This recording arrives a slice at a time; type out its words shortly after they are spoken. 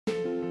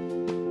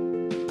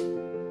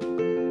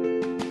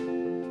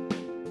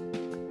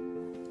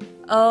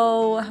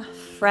Oh,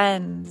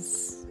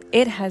 friends,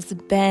 it has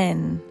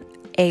been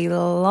a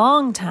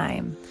long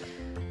time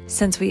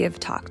since we have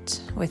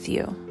talked with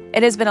you.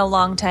 It has been a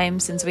long time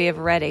since we have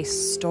read a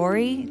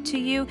story to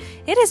you.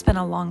 It has been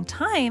a long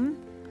time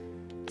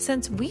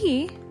since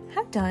we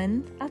have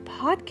done a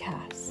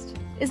podcast.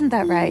 Isn't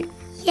that right?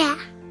 Yeah.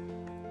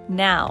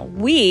 Now,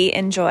 we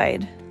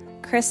enjoyed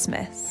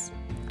Christmas,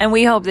 and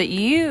we hope that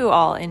you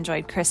all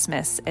enjoyed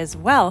Christmas as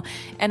well.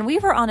 And we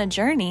were on a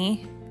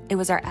journey. It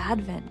was our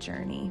Advent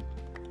journey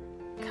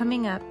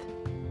coming up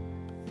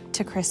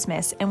to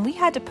Christmas, and we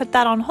had to put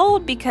that on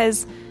hold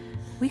because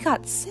we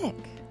got sick.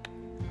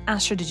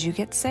 Asher, did you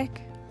get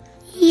sick?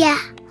 Yeah.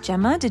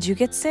 Gemma, did you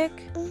get sick?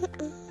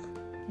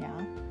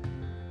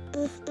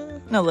 Yeah.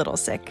 A little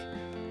sick.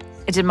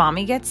 Did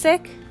Mommy get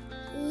sick?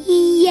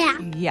 Yeah.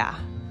 Yeah.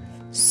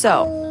 A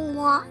So,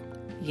 lot.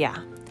 yeah.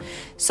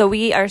 So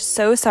we are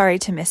so sorry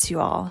to miss you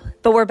all,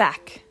 but we're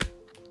back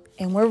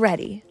and we're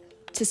ready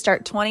to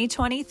start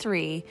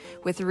 2023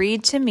 with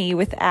Read to Me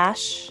with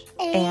Ash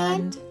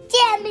and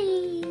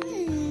Demi.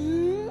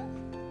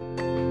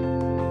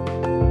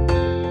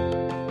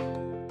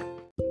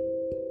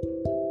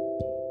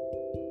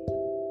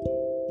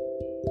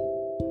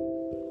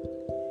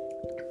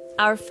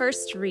 Our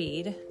first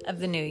read of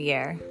the new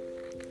year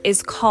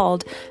is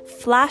called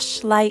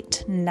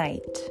Flashlight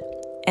Night,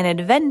 an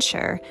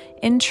adventure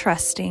in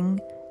trusting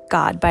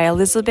God by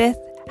Elisabeth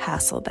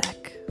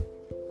Hasselbeck.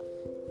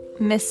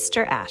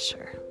 Mr.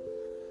 Asher,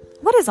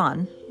 what is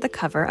on the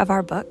cover of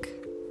our book?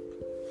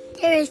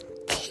 There's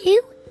two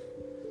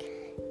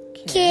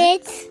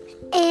kids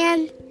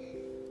and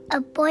a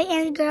boy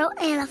and a girl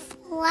and a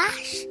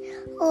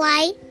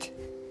flashlight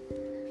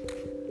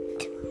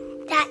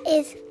that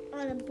is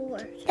on a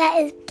board. That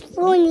is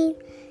pointing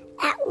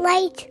at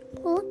light,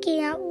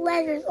 looking at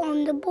letters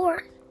on the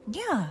board.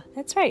 Yeah,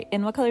 that's right.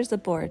 And what color is the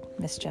board,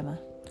 Miss Gemma?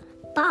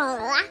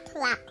 Black,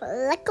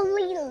 like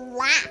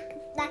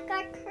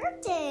our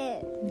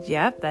curtain.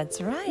 Yep,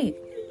 that's right.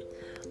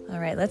 All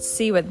right, let's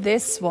see what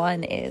this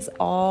one is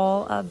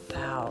all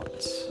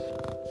about.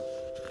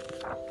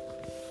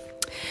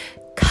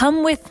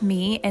 Come with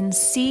me and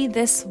see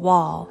this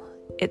wall.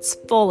 It's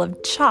full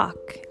of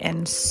chalk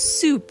and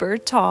super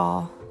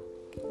tall.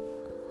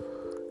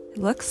 It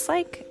looks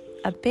like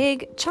a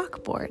big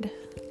chalkboard.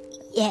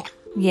 Yeah.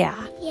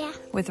 Yeah, Yeah.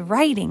 with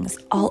writings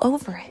all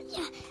over it.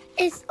 Yeah.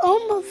 It's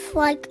almost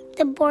like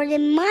the board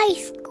in my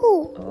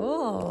school.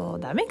 Oh,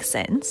 that makes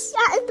sense.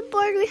 That is the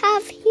board we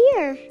have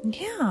here.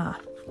 Yeah.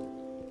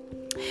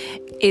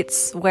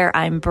 It's where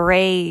I'm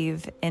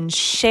brave and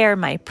share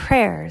my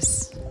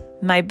prayers,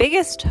 my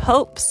biggest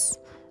hopes,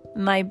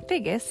 my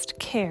biggest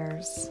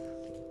cares.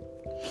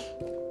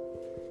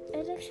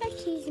 It looks like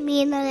he's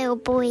me and a little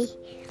boy.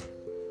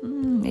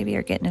 Maybe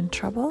you're getting in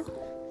trouble.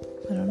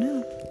 I don't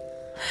know.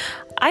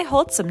 I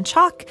hold some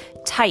chalk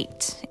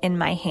tight in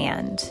my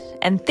hand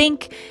and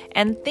think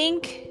and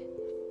think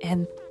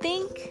and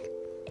think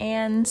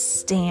and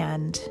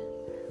stand.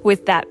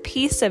 With that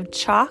piece of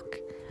chalk,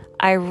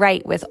 I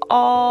write with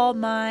all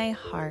my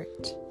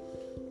heart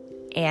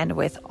and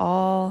with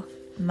all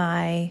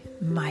my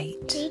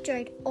might. They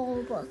tried all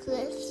of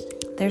this.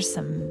 There's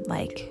some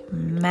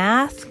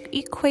math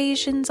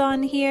equations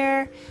on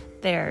here.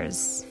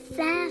 There's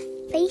Sad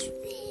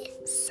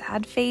faces,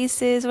 sad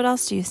faces. What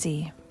else do you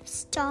see?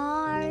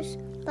 stars,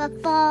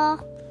 football,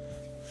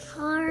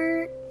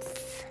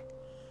 hearts.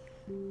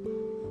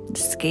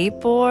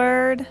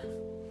 Skateboard.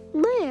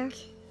 Where? Right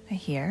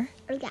here.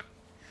 Oh, yeah.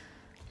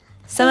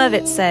 Some of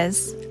it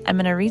says, I'm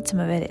going to read some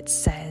of it. It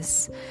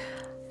says,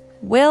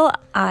 will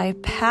I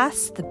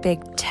pass the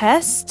big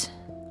test?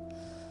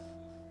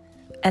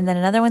 And then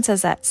another one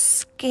says that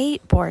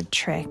skateboard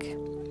trick.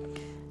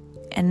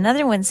 And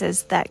another one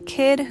says that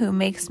kid who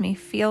makes me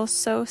feel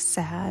so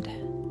sad.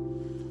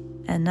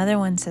 And another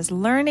one says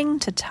learning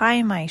to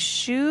tie my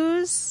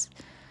shoes.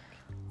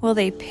 Will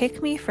they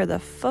pick me for the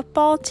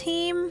football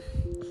team?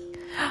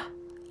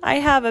 I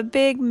have a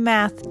big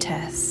math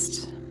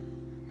test.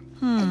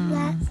 And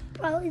that's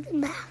probably the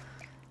math.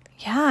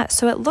 Yeah,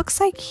 so it looks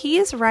like he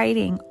is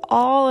writing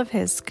all of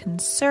his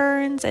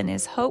concerns and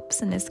his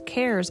hopes and his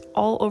cares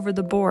all over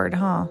the board,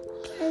 huh?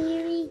 Can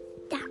you read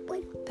that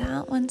one?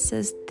 That one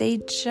says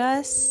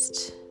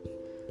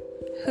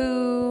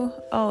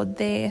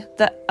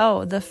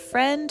the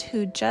friend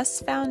who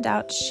just found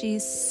out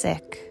she's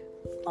sick.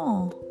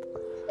 Oh,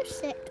 You're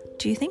sick.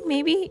 do you think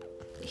maybe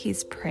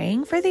he's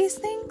praying for these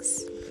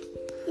things?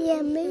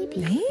 Yeah, maybe.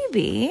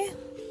 Maybe.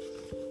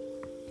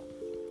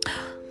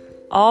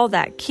 All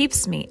that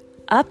keeps me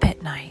up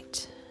at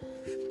night.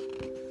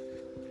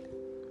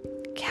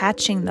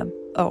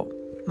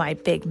 My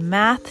big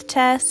math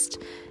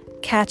test,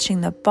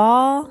 catching the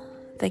ball,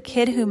 the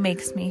kid who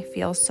makes me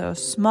feel so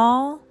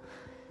small,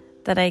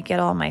 that I get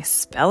all my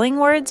spelling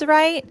words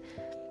right,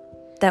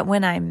 that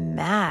when I'm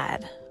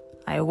mad,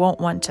 I won't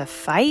want to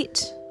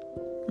fight.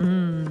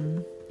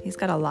 He's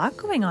got a lot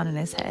going on in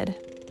his head.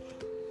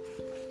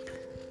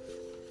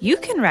 You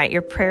can write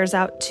your prayers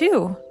out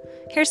too.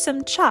 Here's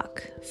some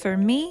chalk for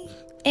me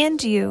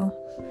and you.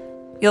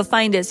 You'll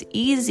find it's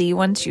easy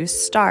once you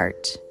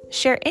start.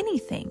 Share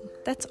anything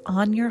that's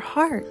on your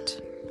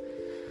heart.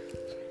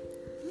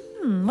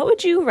 What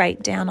would you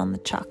write down on the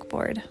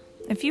chalkboard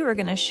if you were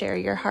going to share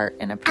your heart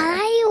in a prayer?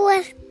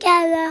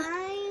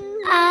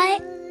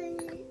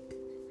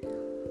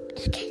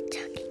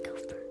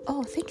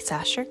 Oh, thanks,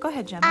 Asher. Go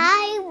ahead, Gemma.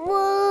 I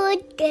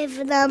would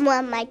give them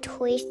one of my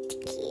toys to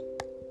keep.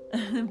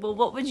 Well,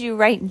 what would you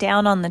write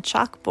down on the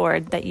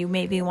chalkboard that you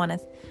maybe want to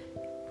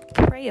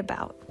pray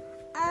about?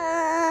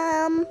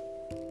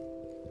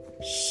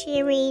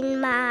 Sharing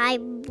my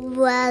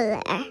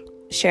brother.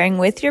 Sharing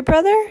with your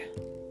brother?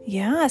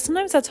 Yeah,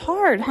 sometimes that's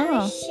hard,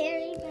 huh?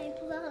 Sharing my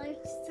brother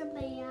with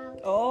somebody else.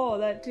 Oh,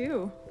 that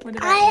too. What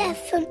about I you? have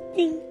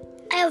something.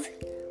 I have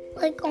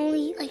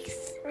only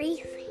 3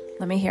 things.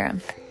 Let me hear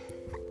him.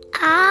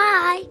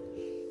 I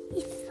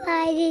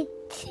decided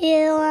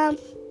to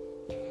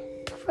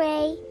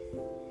pray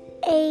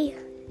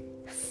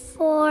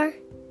for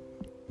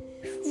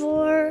if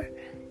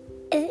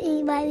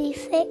anybody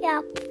say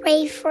I'll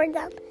pray for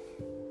them.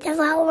 Because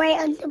I'll write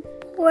on the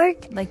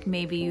board. Like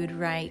maybe you'd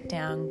write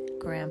down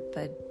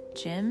Grandpa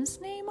Jim's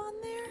name on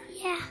there?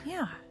 Yeah.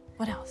 Yeah.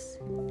 What else?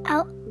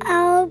 I'll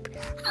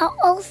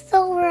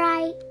also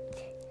write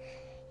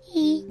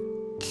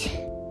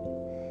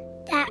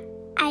that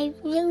I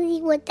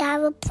really want to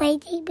have a play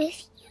date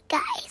with you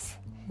guys.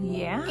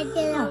 Yeah. And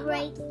then I'll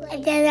write who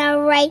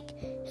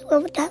I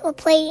want to have a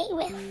play date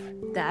with.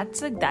 That's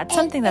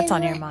something that's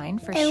on your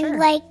mind for sure. And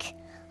like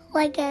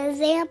an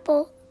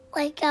example,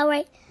 I'll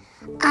write,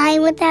 I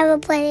want to have a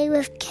play date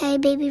with K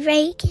Baby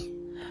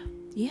Reagan.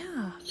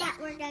 Yeah. Yeah.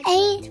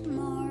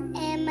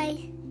 And my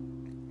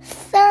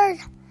third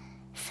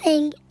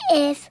thing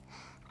is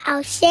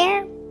I'll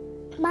share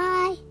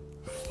my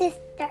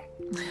sister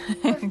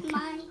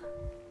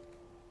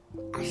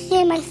I'll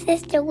share my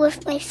sister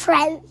with my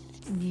friends.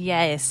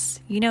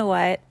 Yes. You know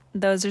what?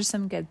 Those are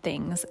some good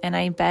things. And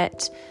I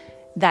bet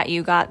that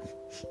you got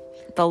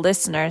the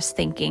listeners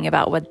thinking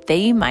about what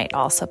they might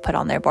also put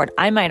on their board.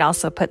 I might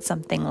also put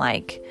something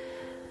like,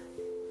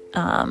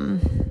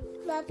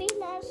 Loving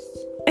us.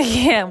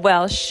 yeah,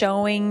 well,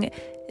 showing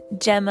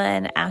Gemma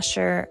and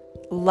Asher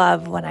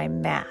love when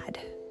I'm mad.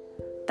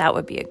 That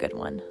would be a good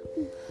one.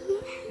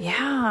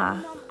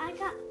 Yeah. Mom, I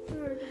got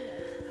 38.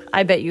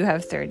 I bet you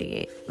have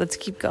 38. Let's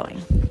keep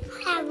going.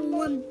 I have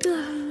 1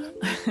 billion.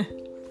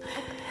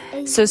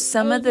 So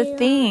some of the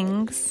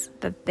things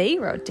that they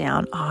wrote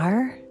down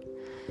are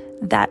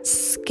that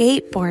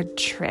skateboard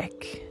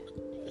trick,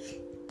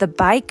 the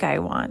bike I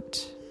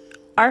want,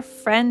 our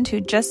friend who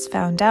just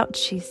found out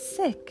she's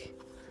sick.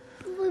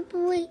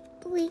 Wait.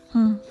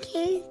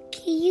 Can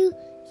you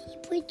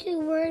put your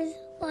words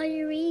while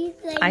you read?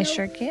 I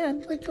sure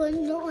can. Which one's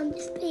not on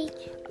this page?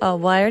 Oh,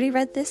 well, I already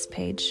read this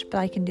page, but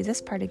I can do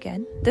this part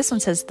again. This one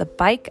says the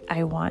bike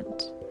I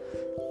want,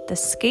 the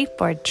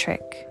skateboard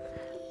trick,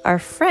 our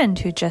friend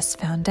who just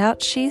found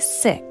out she's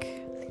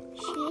sick.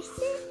 She's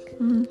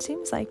sick?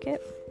 Seems like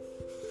it.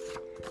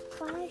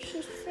 Why is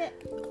she sick?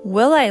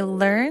 Will I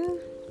learn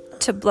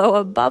to blow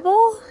a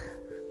bubble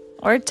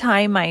or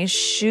tie my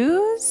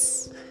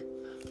shoes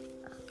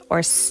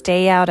or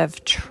stay out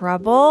of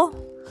trouble?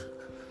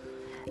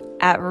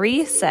 At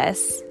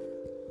recess,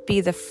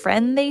 be the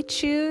friend they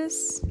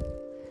choose,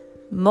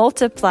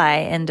 multiply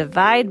and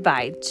divide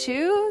by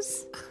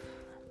 2s.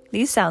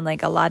 These sound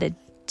like a lot of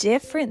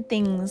different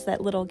things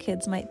that little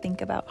kids might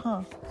think about,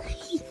 huh?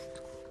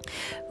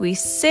 We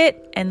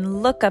sit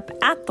and look up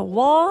at the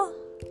wall.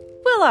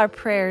 Will our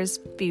prayers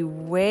be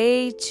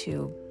way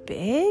too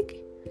big?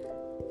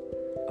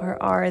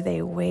 Or are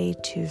they way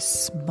too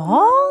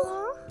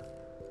small?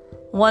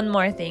 One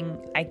more thing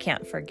I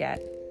can't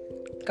forget.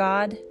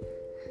 God,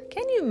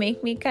 can you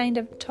make me kind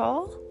of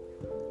tall?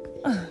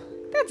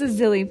 That's a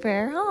silly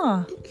prayer,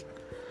 huh?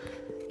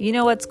 You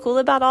know what's cool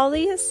about all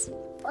these?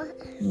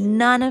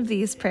 None of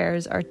these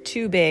prayers are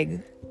too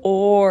big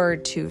or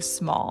too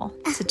small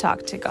to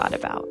talk to God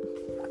about.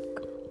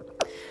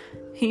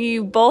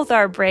 You both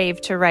are brave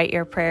to write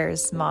your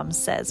prayers, Mom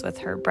says with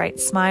her bright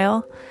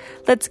smile.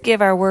 Let's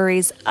give our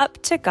worries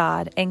up to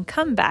God and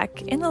come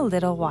back in a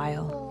little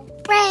while.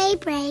 Pray.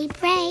 Pray.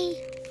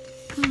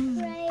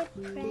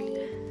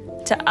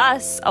 To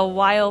us, a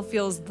while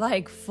feels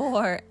like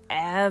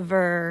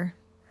forever.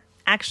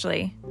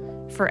 Actually,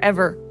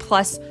 forever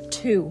plus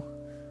 2.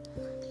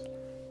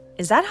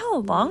 Is that how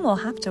long we'll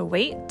have to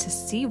wait to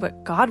see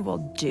what God will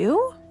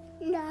do?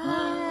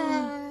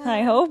 No.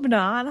 I hope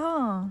not,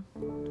 huh?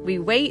 We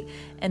wait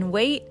and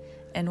wait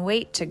and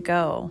wait to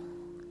go.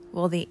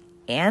 Will the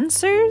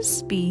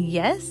answers be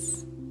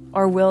yes?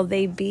 Or will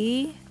they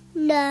be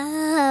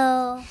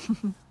No.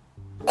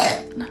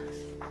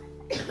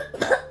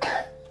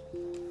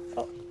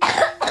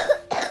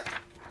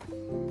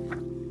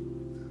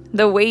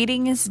 The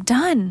waiting is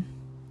done.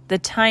 The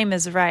time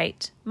is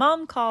right.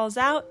 Mom calls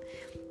out,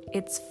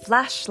 it's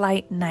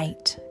flashlight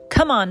night.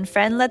 Come on,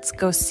 friend, let's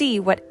go see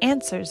what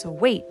answers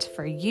wait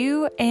for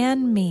you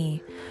and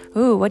me.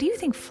 Ooh, what do you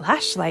think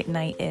flashlight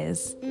night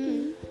is?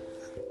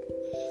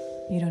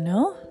 You don't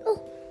know?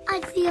 Oh, I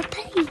see a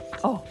penny.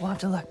 Oh, we'll have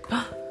to look.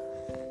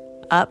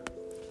 Up,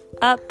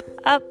 up,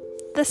 up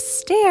the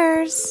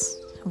stairs.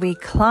 We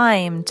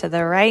climb to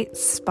the right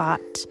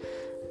spot.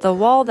 The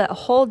wall that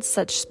holds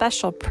such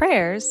special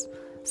prayers,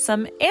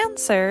 some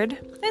answered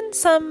and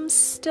some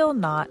still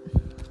not.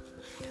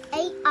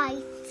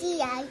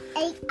 A-I-G-I,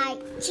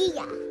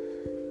 A-I-G-I.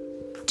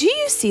 Do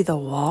you see the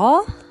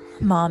wall?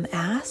 Mom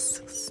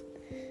asks.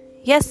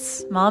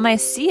 Yes, Mom, I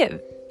see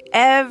it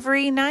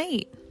every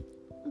night.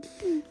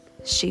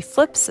 She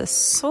flips a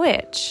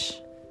switch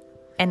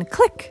and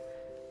click,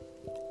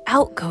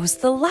 out goes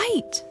the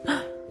light.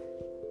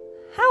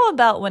 How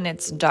about when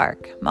it's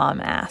dark? Mom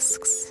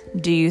asks.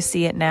 Do you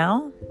see it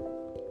now?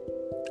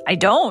 I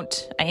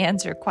don't, I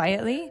answer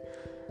quietly,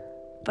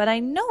 but I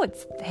know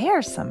it's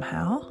there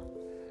somehow.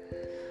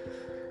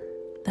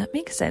 That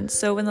makes sense.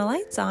 So when the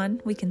light's on,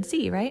 we can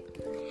see, right?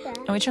 Yeah.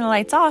 And we turn the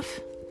lights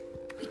off,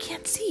 we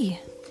can't see.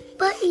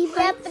 But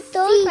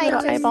those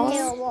lights are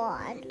still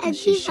on. And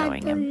she's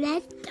showing him.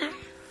 Letter.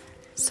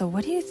 So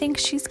what do you think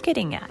she's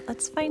getting at?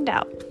 Let's find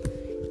out.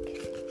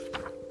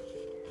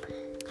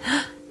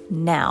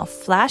 Now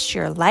flash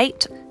your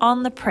light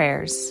on the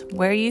prayers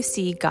where you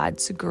see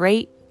God's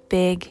great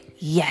big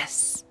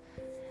yes.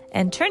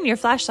 And turn your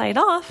flashlight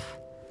off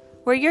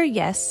where your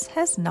yes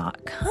has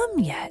not come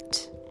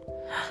yet.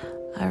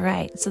 All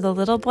right, so the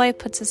little boy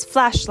puts his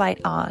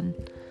flashlight on.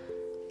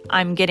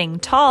 I'm getting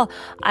tall.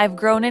 I've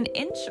grown an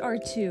inch or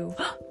two.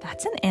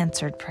 That's an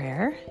answered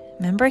prayer.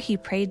 Remember, he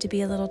prayed to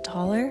be a little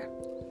taller?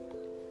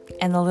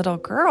 And the little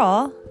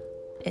girl,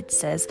 it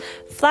says,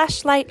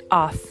 flashlight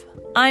off.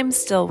 I'm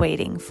still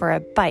waiting for a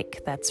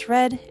bike that's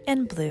red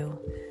and blue.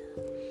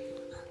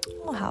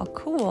 Oh, how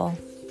cool.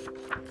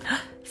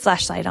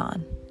 Flashlight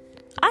on.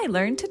 I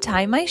learned to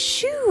tie my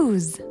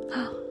shoes.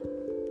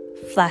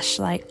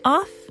 Flashlight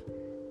off.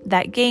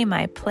 That game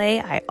I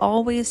play, I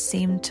always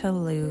seem to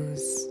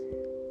lose.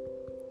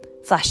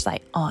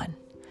 Flashlight on.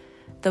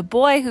 The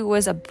boy who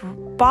was a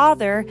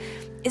bother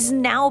is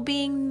now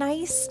being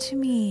nice to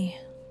me.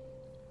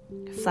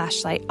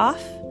 Flashlight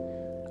off.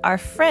 Our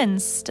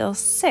friend's still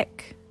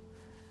sick.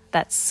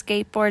 That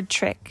skateboard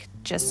trick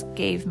just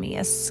gave me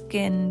a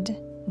skinned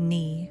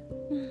knee.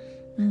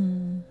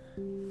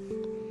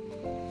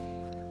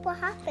 What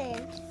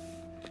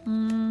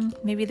happened?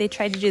 Maybe they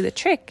tried to do the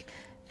trick,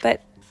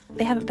 but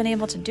they haven't been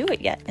able to do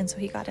it yet, and so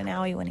he got an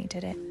owie when he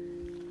did it.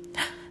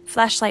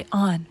 Flashlight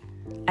on.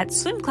 At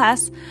swim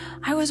class,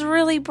 I was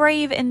really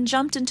brave and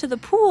jumped into the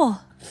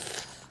pool.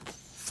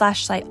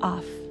 Flashlight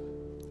off.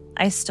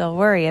 I still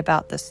worry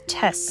about this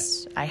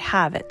test I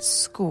have at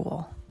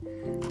school.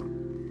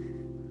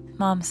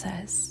 Mom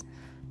says,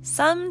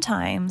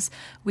 sometimes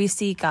we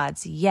see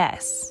God's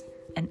yes,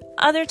 and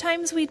other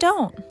times we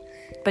don't.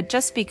 But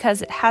just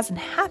because it hasn't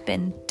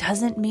happened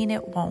doesn't mean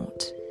it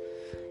won't.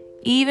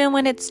 Even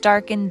when it's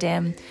dark and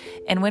dim,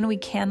 and when we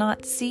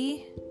cannot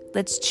see,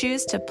 let's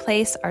choose to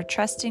place our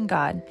trust in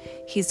God.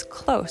 He's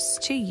close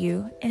to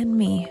you and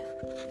me.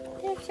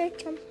 They're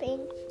jumping.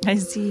 I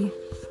see.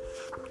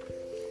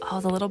 Oh,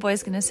 the little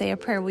boy's going to say a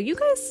prayer. Will you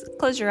guys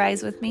close your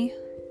eyes with me?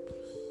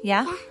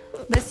 Yeah?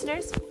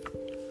 Listeners?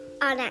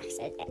 On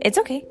accident. It's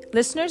okay.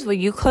 Listeners, will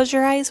you close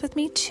your eyes with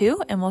me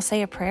too, and we'll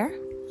say a prayer?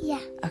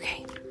 Yeah.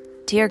 Okay.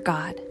 Dear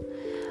God,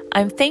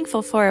 I'm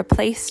thankful for a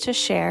place to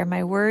share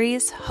my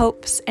worries,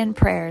 hopes, and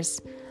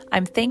prayers.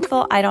 I'm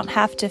thankful I don't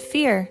have to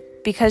fear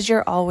because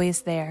you're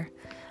always there.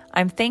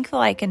 I'm thankful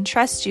I can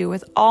trust you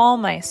with all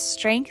my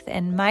strength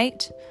and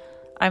might.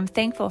 I'm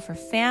thankful for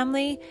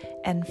family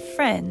and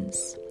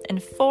friends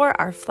and for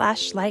our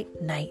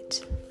flashlight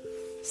night,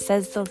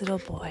 says the little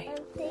boy.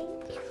 I'm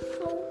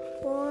thankful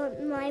for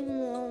my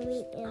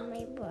mommy and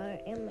my brother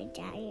and my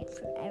daddy and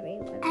for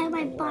everyone. And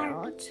my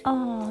Barbie.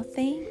 Oh,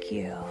 thank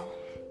you.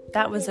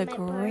 That was a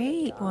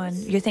great one.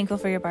 You're thankful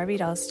for your Barbie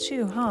dolls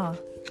too, huh?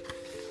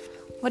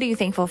 What are you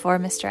thankful for,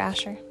 Mr.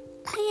 Asher?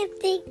 I am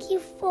thankful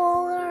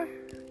for...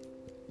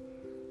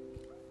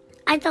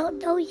 I don't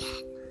know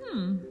yet.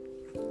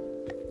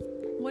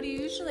 What do you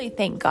usually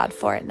thank God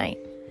for at night?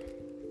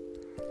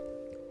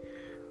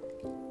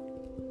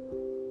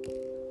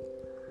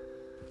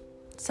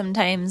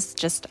 Sometimes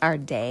just our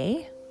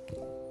day.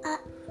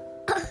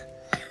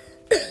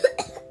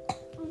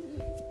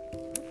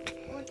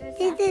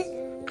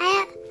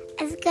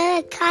 It's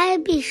gonna kind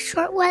of be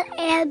short one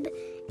and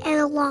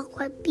a long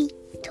one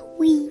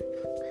between.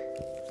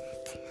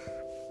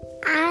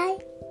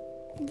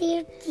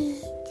 Dear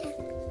Jesus,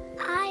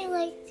 I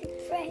like to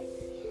pray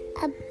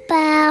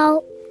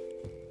about.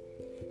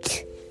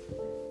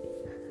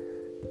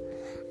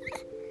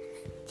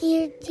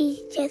 Dear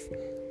Jesus,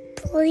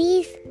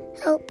 please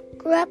help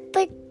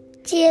Grandpa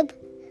Jim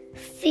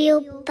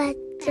feel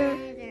better.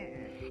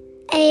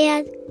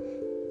 And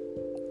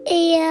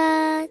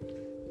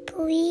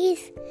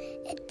please,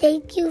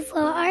 thank you for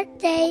our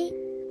day.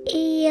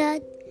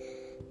 And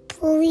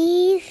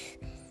please,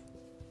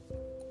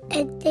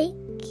 thank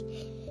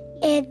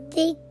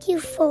you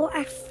for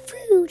our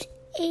food.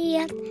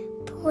 And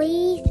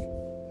please,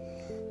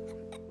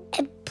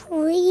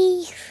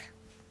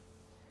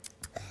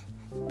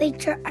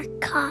 make sure our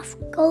cough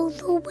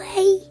goes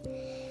away.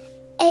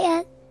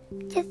 And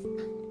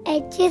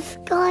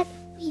just God,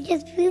 we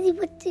just really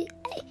want to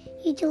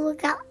you to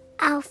look out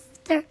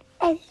after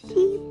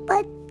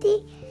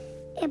everybody,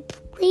 and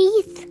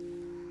please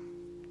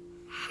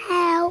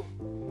help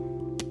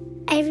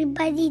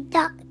everybody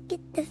not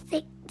get the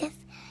sickness.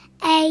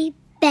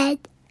 Amen.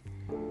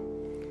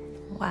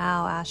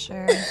 Wow,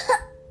 Asher.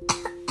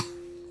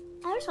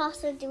 I was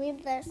also doing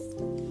this.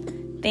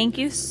 Thank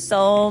you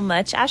so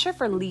much, Asher,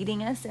 for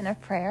leading us in a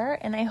prayer.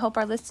 And I hope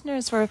our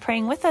listeners were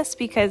praying with us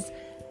because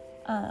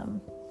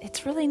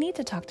it's really neat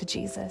to talk to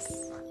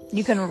Jesus.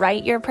 You can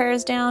write your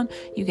prayers down.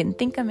 You can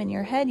think them in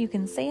your head. You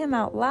can say them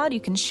out loud. You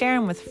can share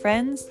them with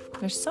friends.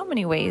 There's so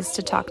many ways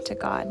to talk to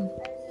God.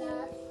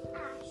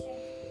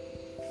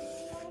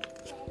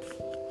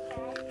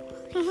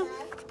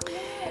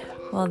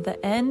 Well, the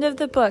end of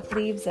the book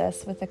leaves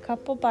us with a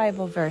couple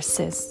Bible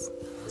verses.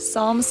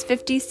 Psalms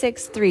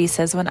 56:3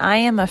 says, "When I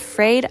am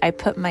afraid, I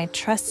put my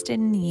trust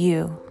in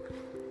you."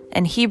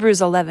 And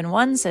Hebrews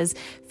 11:1 says,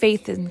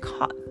 faith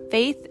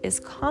is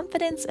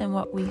confidence in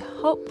what we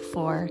hope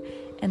for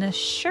and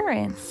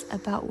assurance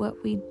about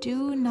what we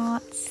do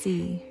not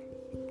see.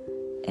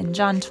 And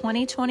John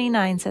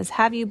 20:29 says,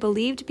 "Have you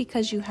believed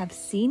because you have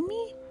seen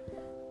me?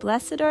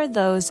 Blessed are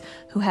those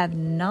who have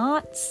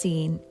not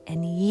seen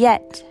and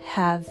yet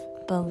have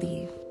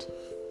believed."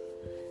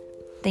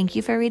 Thank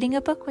you for reading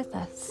a book with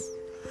us.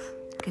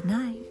 Good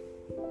night.